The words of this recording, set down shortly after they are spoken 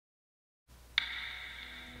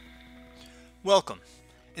Welcome.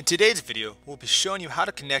 In today's video, we'll be showing you how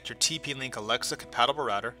to connect your TP-Link Alexa compatible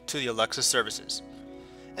router to the Alexa services.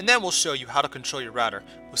 And then we'll show you how to control your router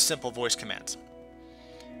with simple voice commands.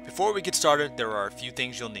 Before we get started, there are a few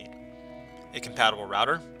things you'll need. A compatible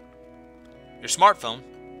router, your smartphone,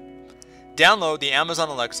 download the Amazon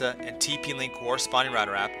Alexa and TP-Link corresponding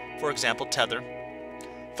router app, for example Tether.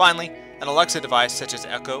 Finally, an Alexa device such as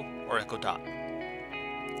Echo or Echo Dot.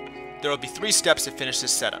 There will be 3 steps to finish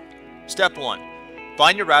this setup. Step 1.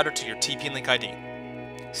 Bind your router to your TP-Link ID.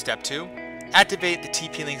 Step 2. Activate the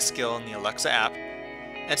TP-Link skill in the Alexa app.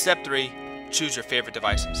 And Step 3. Choose your favorite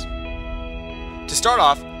devices. To start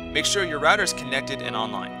off, make sure your router is connected and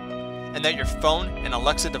online, and that your phone and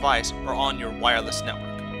Alexa device are on your wireless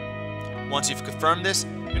network. Once you've confirmed this,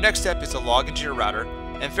 your next step is to log into your router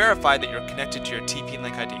and verify that you're connected to your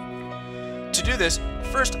TP-Link ID. To do this,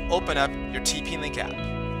 first open up your TP-Link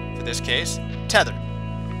app. For this case, Tether.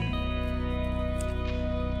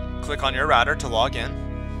 Click on your router to log in.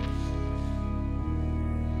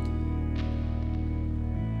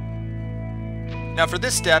 Now for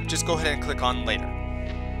this step, just go ahead and click on Later.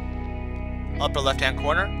 Upper left hand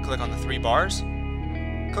corner, click on the 3 bars.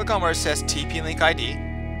 Click on where it says TP-Link ID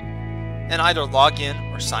and either log in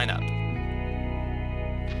or sign up.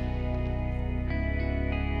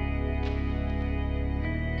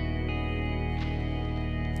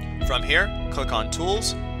 From here, click on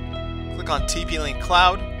Tools, click on TP-Link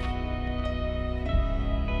Cloud,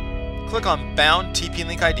 click on Bound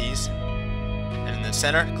TP-Link IDs, and in the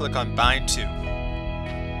center, click on Bind To.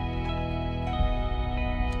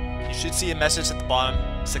 You should see a message at the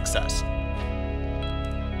bottom, Success.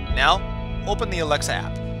 Now, open the Alexa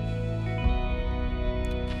app.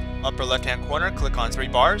 Upper left hand corner, click on 3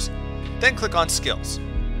 bars, then click on Skills.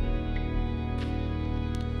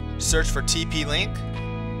 Search for TP-Link.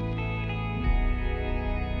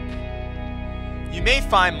 You may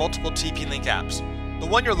find multiple TP-Link apps. The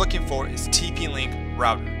one you're looking for is TP-Link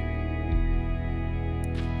Router.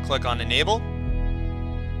 Click on Enable.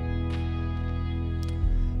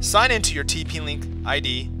 Sign into your TP-Link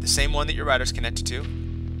ID, the same one that your router is connected to.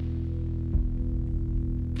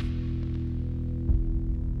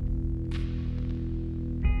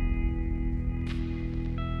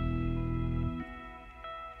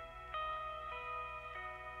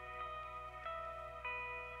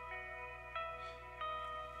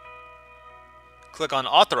 Click on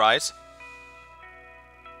Authorize,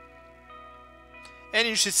 and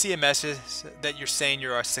you should see a message that you're saying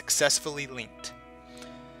you are successfully linked.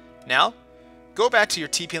 Now, go back to your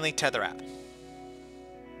TP-Link Tether app.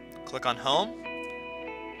 Click on Home,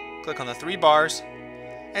 click on the 3 bars,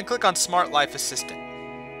 and click on Smart Life Assistant.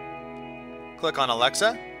 Click on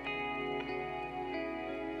Alexa.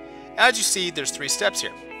 As you see, there's 3 steps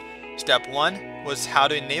here. Step 1 was how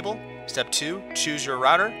to enable. Step 2, choose your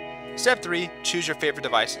router. Step 3, choose your favorite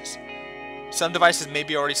devices. Some devices may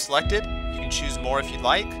be already selected. You can choose more if you'd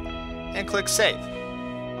like, and click Save.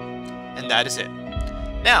 And that is it.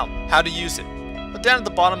 Now, how to use it. Well, down at the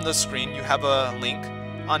bottom of the screen, you have a link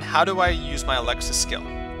on how do I use my Alexa skill.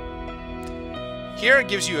 Here it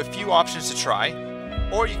gives you a few options to try,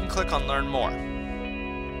 or you can click on Learn More.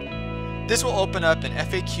 This will open up an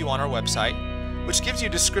FAQ on our website, which gives you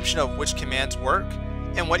a description of which commands work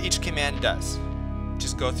and what each command does.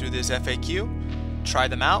 Just go through this FAQ, try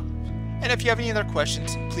them out, and if you have any other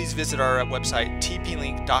questions, please visit our website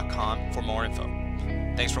tplink.com for more info.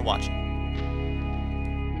 Thanks for watching.